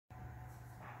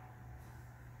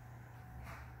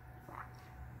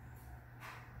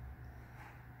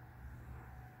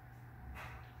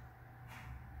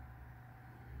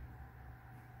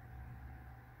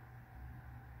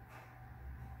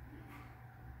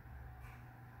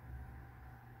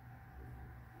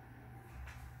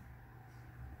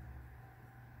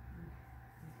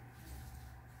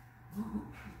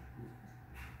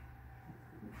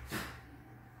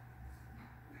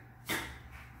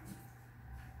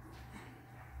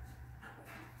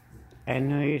I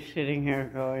know you're sitting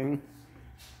here going,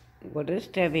 what is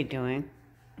Debbie doing?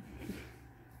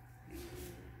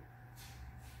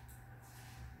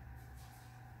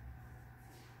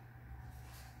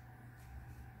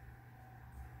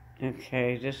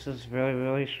 Okay, this is really,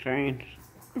 really strange.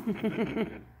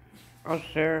 Oh,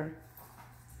 sure.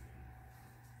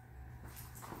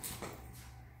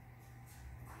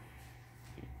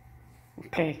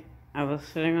 Okay, I was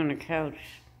sitting on the couch.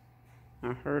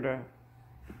 I heard a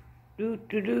do,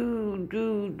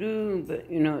 but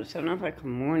it sounded like a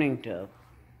mourning dove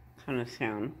kind of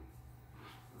sound.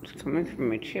 It's coming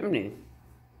from a chimney.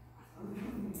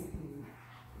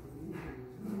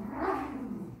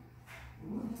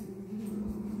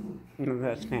 No,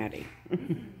 that's Maddie.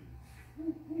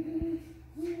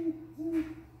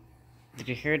 Did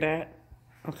you hear that?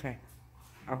 Okay,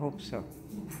 I hope so.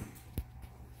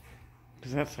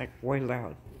 Because that's like way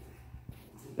loud.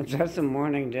 If that's a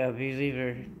mourning dove, he's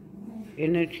either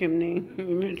in the chimney,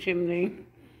 down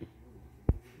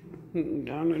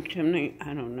the chimney,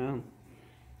 I don't know.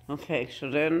 Okay, so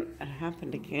then it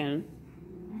happened again.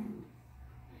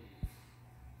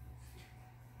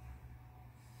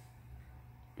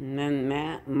 And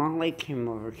then Molly came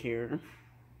over here.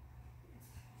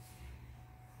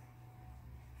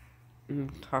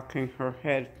 And cocking her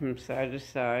head from side to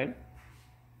side.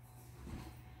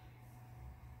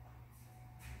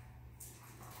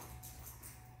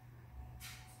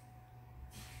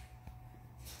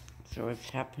 So it's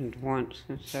happened once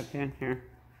since I've been here.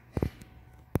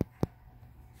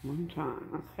 One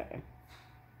time, okay.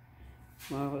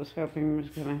 Well, I was hoping it was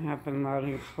going to happen loud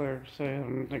and clear, so I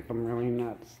don't think I'm really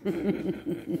nuts.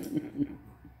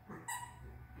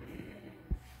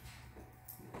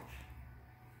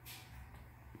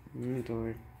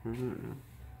 Door, I don't know.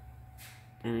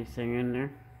 Anything in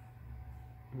there?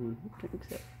 I don't think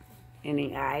so.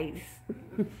 Any eyes?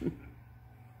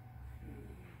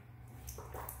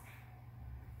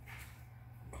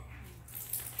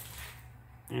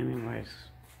 Anyways,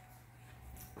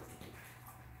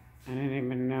 I didn't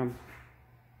even know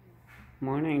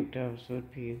mourning doves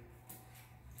would be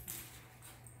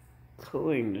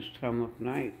cooing this time of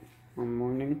night or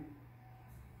morning.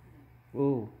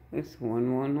 Ooh, it's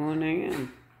 1:11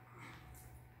 a.m.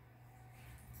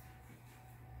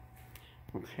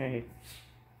 Okay.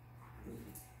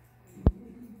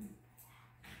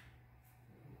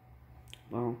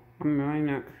 Well, I'm really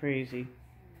not crazy.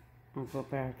 I'll go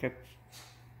back if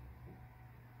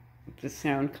the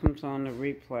sound comes on the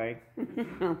replay.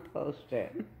 I'll post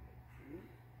it.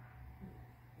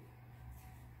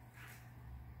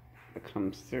 It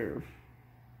comes through.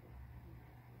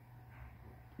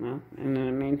 Well, and in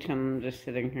the meantime, I'm just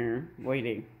sitting here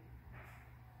waiting.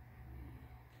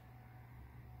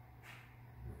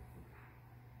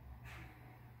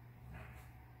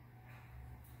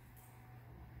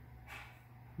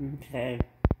 Okay,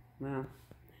 well,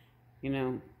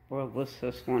 we'll list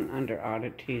this one under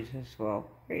oddities as well.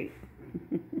 Great.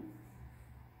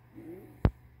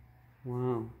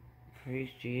 Wow, praise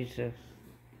Jesus.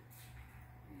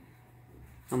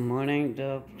 A mourning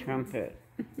dove trumpet.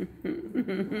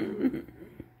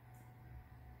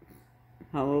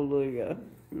 Hallelujah.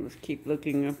 Let's keep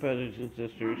looking up, brothers and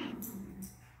sisters.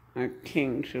 Our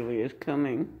King truly is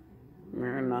coming.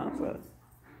 Maranatha.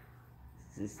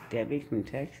 This is Debbie from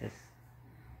Texas.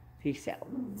 Peace out.